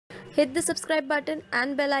Hit the subscribe button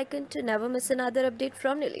and bell icon to never miss another update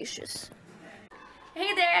from Nailacious.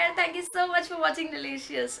 Hey there, thank you so much for watching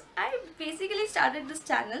Nailacious. I basically started this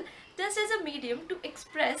channel just as a medium to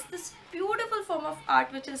express this beautiful form of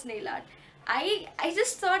art which is nail art. I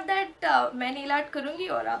just thought that मैं nail art करूँगी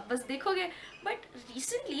और आप बस देखोगे. But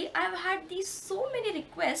recently I've had these so many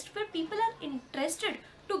requests where people are interested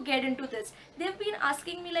to get into this. They've been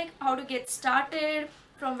asking me like how to get started,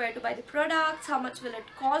 from where to buy the products, how much will it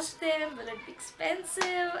cost them, will it be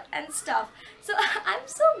expensive and stuff. So I'm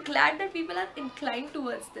so glad that people are inclined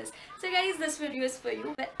towards this. So guys, this video is for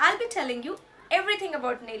you where I'll be telling you everything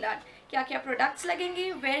about nail art. क्या क्या products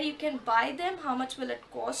लगेंगे, where you can buy them, how much will it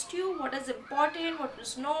cost you, what is important, what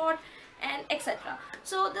is not, and etc.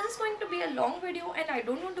 So this is going to be a long video and I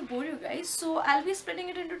don't want to bore you guys, so I'll be splitting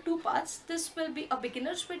it into two parts. This will be a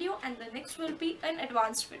beginner's video and the next will be an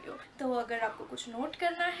advanced video. तो अगर आपको कुछ note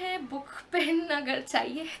करना है, book pen अगर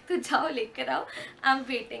चाहिए तो जाओ लेकर आओ. I'm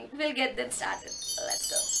waiting. We'll get them started.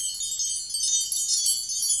 Let's go.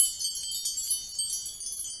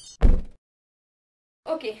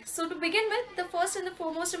 Okay, so to begin with, the first and the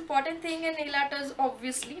foremost important thing in nail art is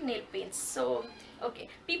obviously nail paints. So, okay,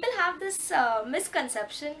 people have this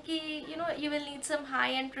misconception कि you will need some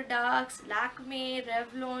high-end products, Lakme,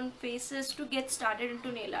 Revlon, faces to get started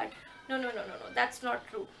into nail art. No, that's not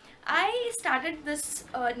true. I started this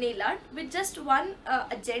nail art with just one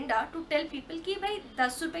agenda to tell people कि भाई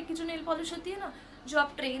 10 रुपए की जो nail polish होती है ना, जो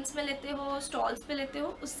आप ट्रेन्स में लेते हो, स्टॉल्स पे लेते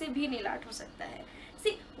हो, उससे भी nail art हो सकता है.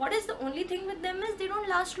 See, what is the only thing with them is they don't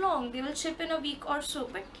last long. They will ship in a week or so.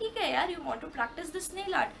 But ठीक है यार, you want to practice this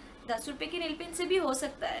nail art. 10 रुपए की nail paint से भी हो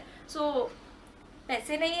सकता है. So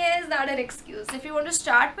पैसे नहीं है is not an excuse. If you want to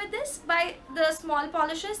start with this, buy the small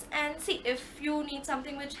polishes and see if you need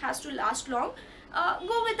something which has to last long.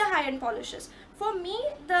 Go with the high-end polishes. For me,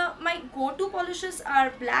 my go-to polishes are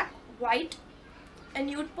black, white, a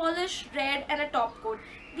nude polish, red, and a top coat.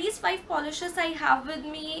 These 5 polishes I have with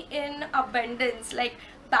me in abundance. Like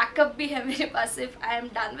backup bhi hai mere paas. If I am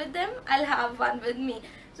done with them, I'll have one with me.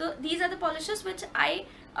 So these are the polishes which I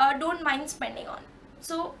don't mind spending on.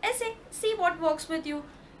 So essay, see what works with you.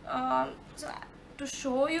 So to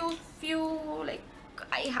show you few like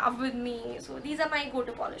I have with me. So these are my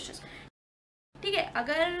go-to polishes. ठीक है,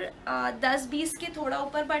 अगर 10-20 के थोड़ा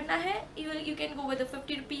ऊपर बढ़ना है, you can go with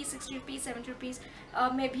 50 rupees, 60 rupees, 70 rupees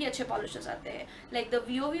में भी अच्छे पॉलिशेस आते हैं. Like the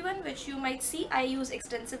VOV1 which you might see I use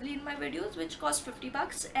extensively in my videos which cost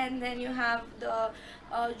 $50. And then you have the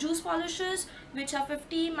juice polishes which are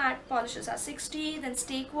 50, matte polishes are 60, then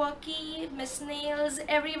Steak Worky, Miss Nails,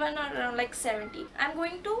 everyone are around like 70. I'm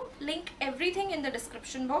going to link everything in the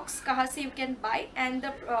description box, kahan se you can buy, and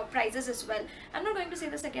the prices as well. I'm not going to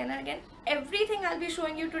say this again and again. Everything I'll be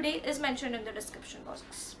showing you today is mentioned in the description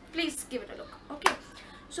box. Please give it a look. Okay,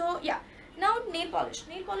 so yeah, now nail polish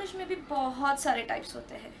में भी बहुत सारे types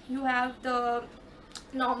होते हैं. You have the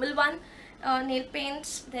normal one, nail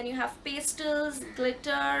paints, then you have pastels,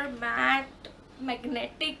 glitter, matte,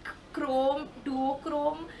 magnetic, chrome,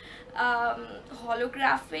 duochrome,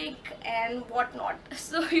 holographic, and whatnot.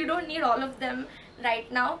 So you don't need all of them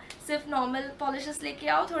right now. सिर्फ normal polishes लेके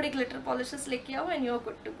आओ, थोड़े glitter polishes लेके आओ, and you're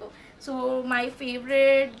good to go. So my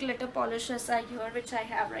favorite glitter polishes are here, which I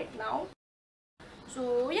have right now.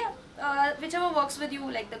 So yeah, whichever works with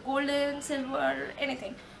you, like the golden, silver,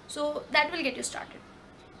 anything. So that will get you started.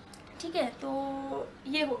 ठीक है, तो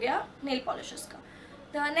ये हो गया nail polishes का.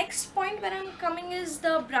 The next point where I'm coming is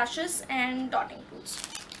the brushes and dotting tools.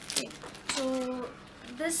 Okay, so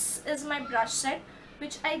this is my brush set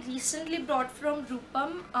which I recently brought from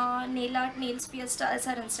Rupam. Nailart Nails Fiesta is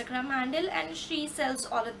her Instagram handle and she sells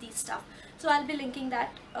all of these stuff. So I'll be linking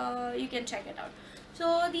that. You can check it out.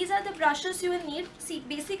 So these are the brushes you will need. See,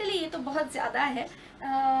 basically ये तो बहुत ज़्यादा है.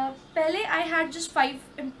 पहले I had just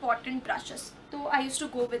 5 important brushes. तो I used to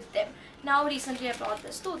go with them. Now recently I brought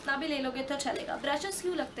this. तो उतना भी ले लोगे तो चलेगा. Brushes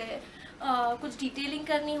क्यों लगते हैं? कुछ डिटेलिंग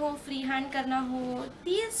करनी हो, फ्री हैंड करना हो.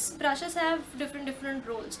 These brushes have different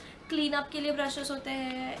roles. Clean up के लिए ब्रशेस होते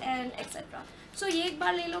हैं एंड एक्सेट्रा. सो ये एक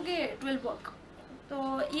बार ले लोगे, इट विल वर्क. तो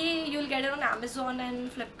ये you will get it on Amazon and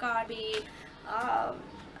Flipkart भी,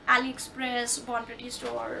 एली एक्सप्रेस, बॉन प्रिटी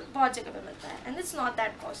स्टोर, बहुत जगह पे मिलता है. And it's not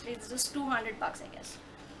that costly, it's just $200 I guess.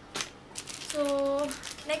 So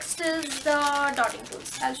next is the dotting tools.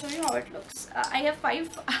 I'll show you how it looks. I have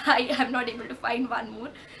 5. I am not able to find one more.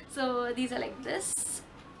 So these are like this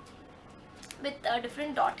with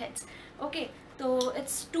different dot heads. Okay, तो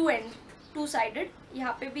it's two sided.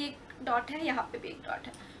 यहाँ पे भी एक dot है, यहाँ पे भी एक dot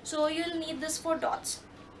है. So you'll need this for dots.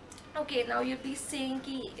 Okay, now you'll be saying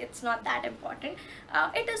ki it's not that important.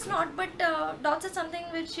 It is not, but dots is something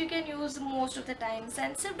which you can use most of the time.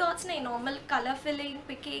 And सिर्फ dots नहीं, normal color filling,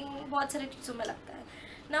 picking, बहुत सारे चीज़ों में लगता है.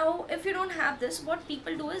 Now, if you don't have this, what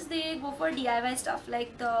people do is they go for DIY stuff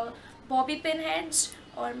like the bobby pin heads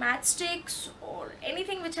or matchsticks or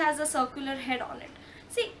anything which has a circular head on it.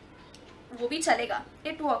 See, वो भी चलेगा,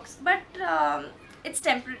 it works, but it's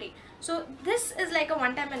temporary. So this is like a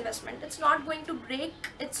one-time investment. It's not going to break.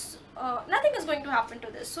 It's nothing is going to happen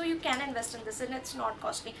to this. So you can invest in this, and it's not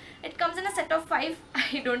costly. It comes in a set of 5.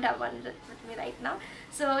 I don't have one with me right now.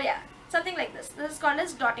 So yeah, something like this. This is called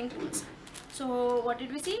as dotting tools. So what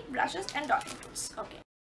did we see? Brushes and dotting tools. Okay.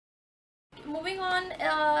 Moving on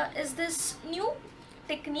is this new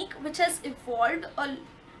technique which has evolved a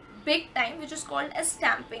big time, which is called as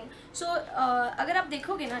stamping. So अगर आप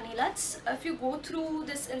देखोगे ना नीलाट्स, if you go through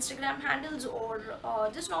this Instagram handles or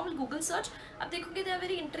just normal Google search, आप देखोगे they are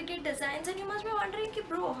very intricate designs and you must be wondering कि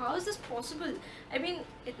bro, how is this possible? I mean,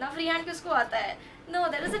 इतना freehand किसको आता है?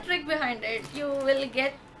 No, there is a trick behind it. You will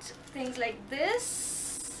get things like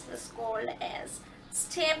this. It's called as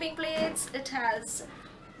stamping plates. It has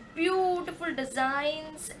beautiful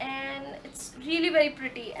designs and it's really very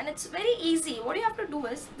pretty and it's very easy. What you have to do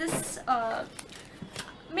is this,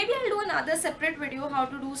 maybe I'll do another separate video how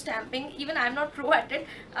to do stamping. Even I'm not pro at it.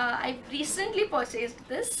 I recently purchased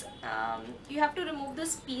this. You have to remove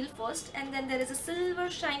this peel first, and then there is a silver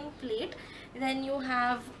shine plate. Then you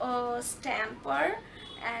have a stamper,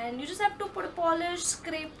 and you just have to put a polish,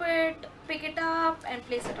 scrape it, pick it up and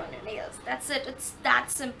place it on your nails. That's it. It's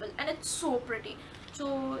that simple and it's so pretty.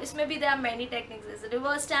 So maybe there are many techniques. There's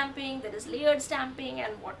reverse stamping, there is layered stamping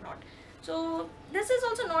and whatnot. So this is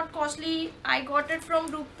also not costly. I got it from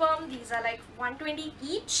Rupam. These are like 120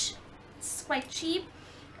 each. It's quite cheap.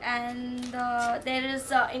 And there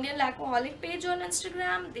is Indian Lacquaholic page on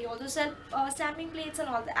Instagram. They also sell stamping plates and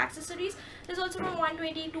all the accessories. There's also from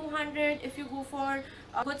 120, 200. If you go for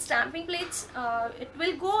good stamping plates, it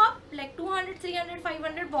will go up like 200, 300,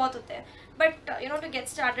 500 बहुत होते हैं. But you know, to get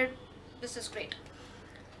started, this is great.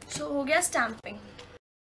 So हो गया stamping.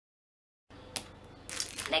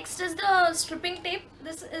 Next is the stripping tape.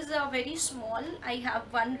 This is a very small. I have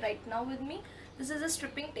one right now with me. This is a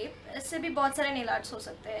stripping tape. इससे भी बहुत सारे nail arts हो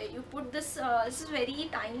सकते हैं. You put this. This is very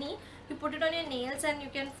tiny. You put it on your nails and you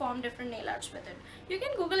can form different nail arts with it. You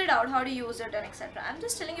can Google it out how to use it and etc. I'm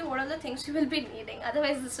just telling you what are the things you will be needing.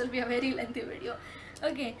 Otherwise, this will be a very lengthy video.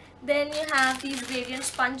 Okay. Then you have these gradient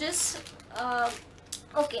sponges.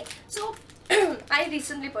 Okay. So I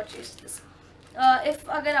recently purchased this. If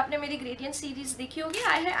अगर आपने मेरी gradient series देखी होगी,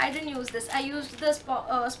 I didn't use this. I used the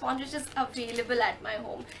sponge which is available at my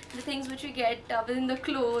home. The things which we get within the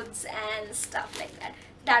clothes and stuff like that.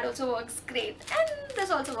 That also works great, and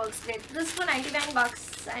this also works great. This for 99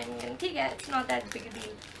 bucks. I mean, ठीक है, it's not that big a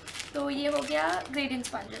deal. तो ये हो गया gradient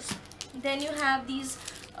sponges. Then you have these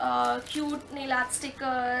cute nail art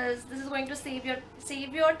stickers. This is going to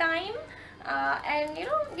save your time and you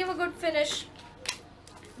know, give a good finish.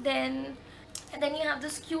 Then you have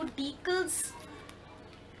this cute decals.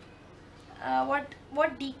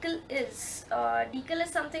 What decal is? Decal is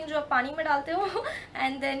something जो आप पानी में डालते हो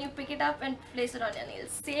and then you pick it up and place it on your nails,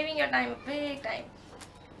 saving your time, big time.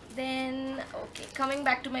 Then okay, coming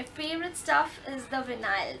back to my favorite stuff is the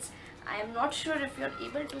vinyls. I am not sure if you're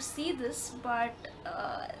able to see this, but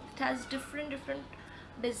it has different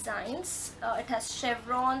designs. It has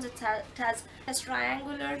chevrons, it has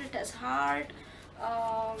triangular, it has heart,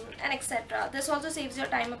 and etc. This also saves your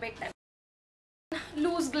time a big time.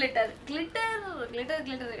 Loose glitter.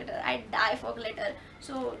 I die for glitter.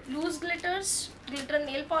 So loose glitters, glitter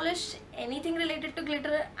nail polish, anything related to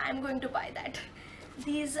glitter, I'm going to buy that.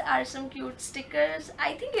 These are some cute stickers.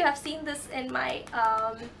 I think you have seen this in my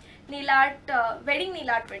nail art wedding nail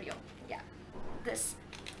art video. Yeah, this.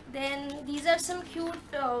 Then these are some cute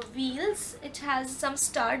wheels. It has some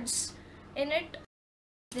studs in it.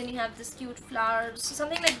 Then you have this cute flowers,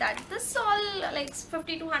 something like that. This is all like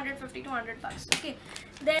 50 to 100 bucks. Okay.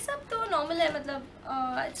 Then सब तो normal है,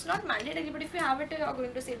 मतलब it's not mandatory, but if you have it, you are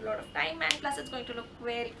going to save a lot of time and plus it's going to look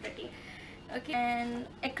very pretty. Okay. And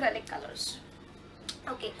acrylic colors.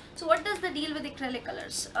 Okay, so what does the deal with acrylic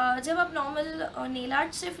colors? जब आप normal nail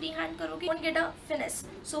art से free hand करोगे, you won't get a finesse.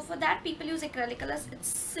 So for that, people use acrylic colors. It's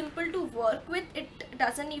simple to work with. It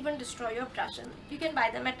doesn't even destroy your brushes. You can buy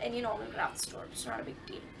them at any normal craft store. It's not a big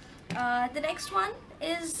deal. The next one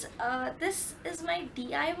is this is my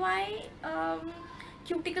DIY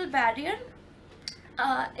cuticle barrier.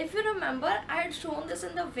 If you remember, I had shown this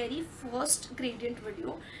in the very first gradient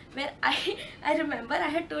video where I remember I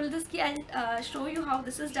had told this कि I'll show you how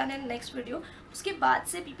this is done in next video. उसके बाद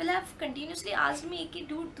से people have continuously asked me कि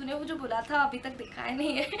dude तूने वो जो बोला था अभी तक दिखाया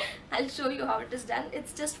नहीं है. I'll show you how it is done.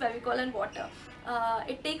 It's just Fevicol and water.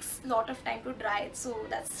 It takes lot of time to dry it, so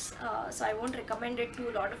that's so I won't recommend it to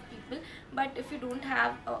a lot of people. But if you don't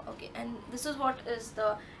have okay, and this is what is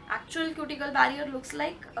the actual cuticle barrier looks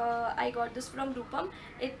like. I got this from Rupam.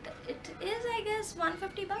 It is, I guess,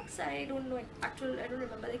 $150. I don't know actual, I don't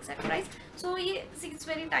remember the exact price. So ये see, it's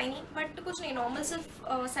very tiny, but कुछ नहीं, normal सिर्फ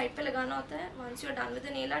side पे लगाना होता है. Once you're done with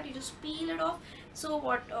the nail art, you just peel it off. So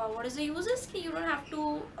what is the use is कि you don't have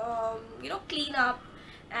to clean up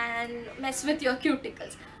and mess with your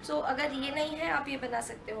cuticles. So अगर ये नहीं है आप ये बना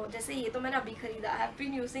सकते हो. जैसे ये तो मैंने अभी खरीदा. I have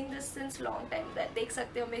been using this since long time. देख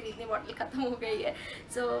सकते हो मेरी इतनी बॉटल ख़त्म हो गई है.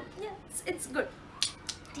 So yeah, it's good.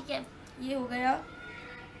 ठीक है, ये हो गया.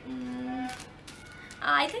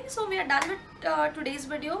 I think so we are done with today's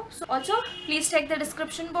video. So also please check the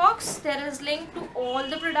description box. There is link to all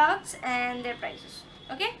the products and their prices.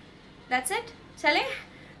 Okay, that's it. Chale,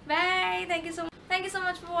 bye. Thank you so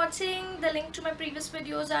much for watching. The link to my previous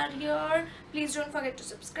videos are here. Please don't forget to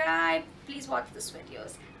subscribe. Please watch these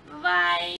videos. Bye.